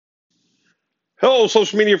Hello,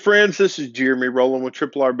 social media friends. This is Jeremy Rowland with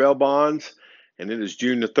Triple R Bail Bonds, and it is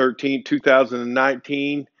June the 13th,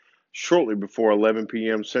 2019, shortly before 11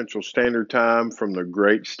 p.m. Central Standard Time from the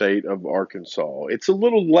great state of Arkansas. It's a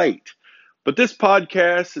little late, but this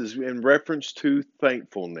podcast is in reference to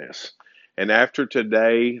thankfulness. And after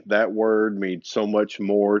today, that word means so much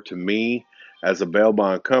more to me as a bail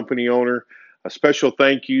bond company owner. A special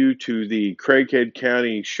thank you to the Craighead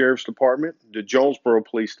County Sheriff's Department, the Jonesboro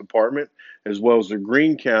Police Department, as well as the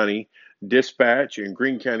Greene County Dispatch and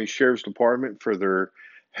Greene County Sheriff's Department for their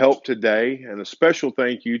help today. And a special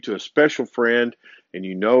thank you to a special friend, and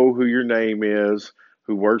you know who your name is,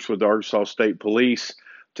 who works with the Arkansas State Police.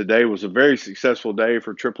 Today was a very successful day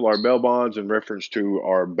for Triple R Bail Bonds in reference to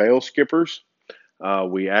our bail skippers.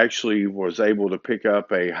 We actually was able to pick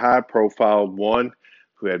up a high-profile one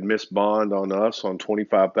who had missed bond on us on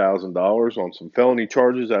 $25,000 on some felony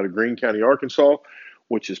charges out of Greene County, Arkansas,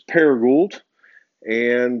 which is Paragould.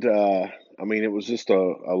 And I mean, it was just a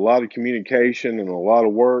lot of communication and a lot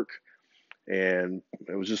of work. And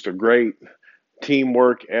it was just a great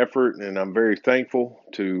teamwork effort. And I'm very thankful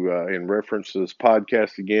to, in reference to this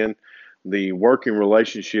podcast again, the working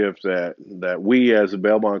relationship that we as a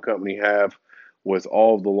bail bond company have with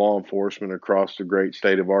all of the law enforcement across the great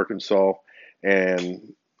state of Arkansas.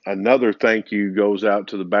 And another thank you goes out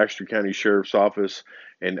to the Baxter County Sheriff's Office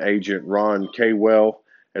and Agent Ron Kaywell,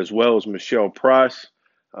 as well as Michelle Price.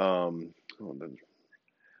 Um,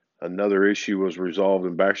 Another issue was resolved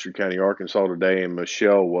in Baxter County, Arkansas today, and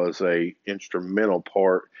Michelle was a instrumental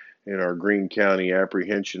part in our Greene County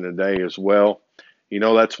apprehension today as well. You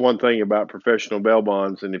know, that's one thing about professional bail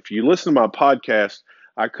bonds. And if you listen to my podcast,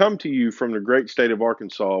 I come to you from the great state of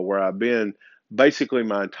Arkansas where I've been basically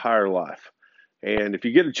my entire life. And if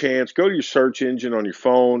you get a chance, go to your search engine on your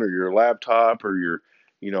phone or your laptop or your,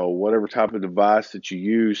 whatever type of device that you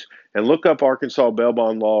use and look up Arkansas Bail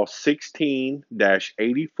Bond Law 16-84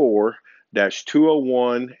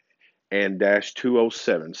 201 and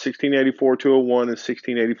 207. 1684 201 and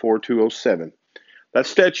 1684 207. That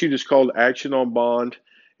statute is called Action on Bond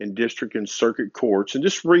in District and Circuit Courts. And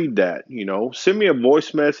just read that, Send me a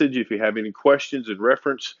voice message if you have any questions in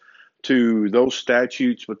reference to those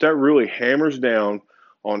statutes. But that really hammers down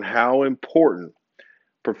on how important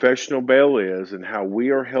professional bail is and how we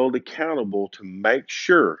are held accountable to make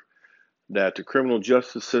sure that the criminal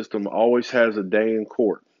justice system always has a day in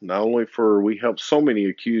court. Not only for we help so many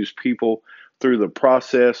accused people through the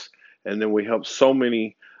process, and then we help so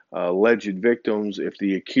many alleged victims if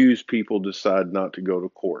the accused people decide not to go to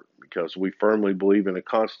court, because we firmly believe in a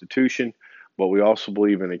constitution, but we also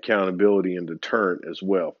believe in accountability and deterrent as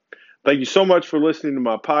well. Thank you so much for listening to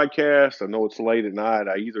my podcast. I know it's late at night.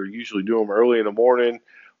 I either usually do them early in the morning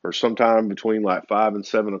or sometime between like 5 and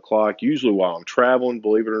 7 o'clock, usually while I'm traveling,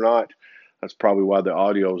 believe it or not. That's probably why the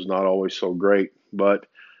audio is not always so great, but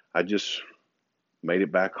I just made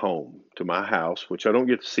it back home to my house, which I don't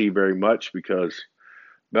get to see very much because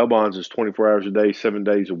bail bonds is 24 hours a day, 7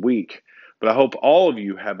 days a week. But I hope all of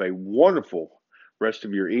you have a wonderful rest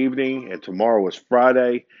of your evening, and tomorrow is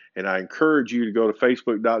Friday, and I encourage you to go to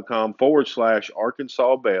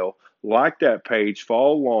facebook.com/Arkansas Bail, like that page,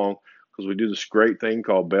 follow along, because we do this great thing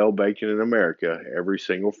called Bail Bacon in America every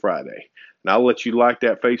single Friday. And I'll let you like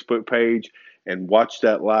that Facebook page and watch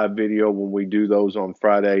that live video when we do those on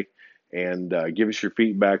Friday, and give us your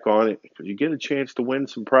feedback on it, because you get a chance to win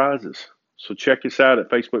some prizes. So check us out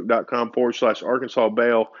at facebook.com/Arkansas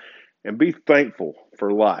Bail, and be thankful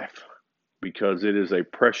for life, because it is a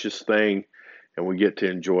precious thing, and we get to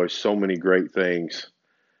enjoy so many great things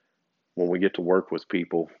when we get to work with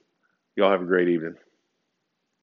people. Y'all have a great evening.